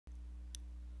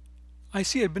I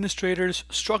see administrators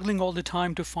struggling all the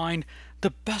time to find the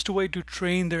best way to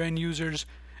train their end users,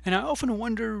 and I often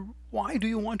wonder, why do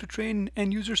you want to train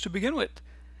end users to begin with?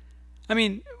 I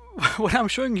mean, what I'm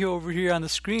showing you over here on the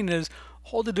screen is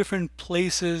all the different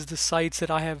places, the sites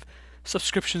that I have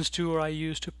subscriptions to or I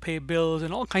use to pay bills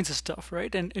and all kinds of stuff,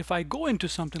 right? And if I go into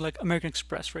something like American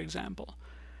Express, for example,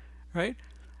 right?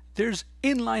 There's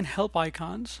inline help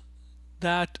icons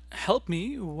that help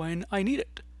me when I need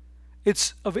it.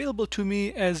 It's available to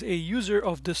me as a user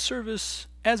of this service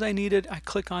as I need it. I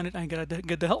click on it, I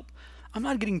get the help. I'm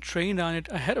not getting trained on it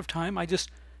ahead of time. I just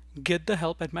get the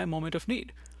help at my moment of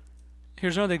need.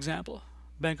 Here's another example.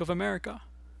 Bank of America,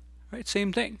 right?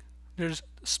 Same thing. There's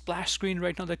a splash screen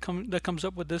right now that comes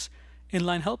up with this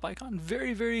inline help icon.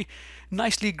 Very, very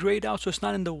nicely grayed out so it's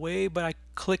not in the way, but I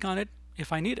click on it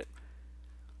if I need it.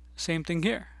 Same thing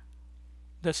here.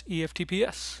 That's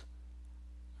EFTPS.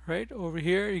 Right over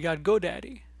here you got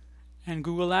GoDaddy and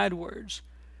Google AdWords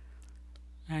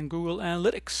and Google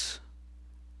Analytics,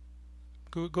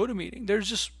 GoToMeeting. There's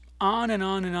just on and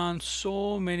on and on,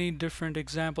 so many different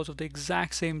examples of the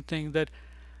exact same thing that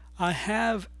I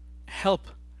have help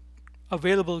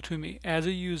available to me as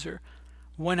a user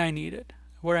when I need it,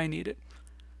 where I need it.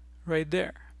 Right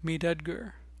there, Meet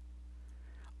Edgar.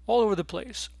 All over the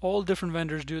place, all different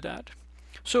vendors do that.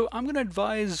 So I'm going to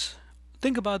advise,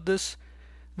 think about this,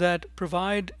 that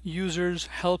provide users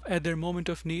help at their moment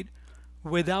of need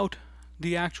without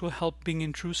the actual help being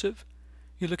intrusive.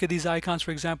 You look at these icons,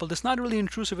 for example, that's not really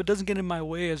intrusive. It doesn't get in my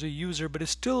way as a user, but it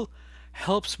still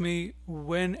helps me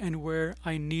when and where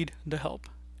I need the help,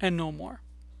 and no more.